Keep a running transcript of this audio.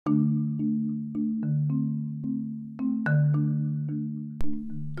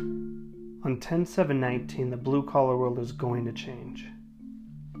On 10/7/19, the blue-collar world is going to change.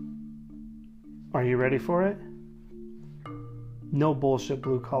 Are you ready for it? No bullshit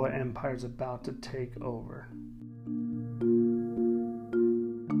blue-collar empire is about to take over.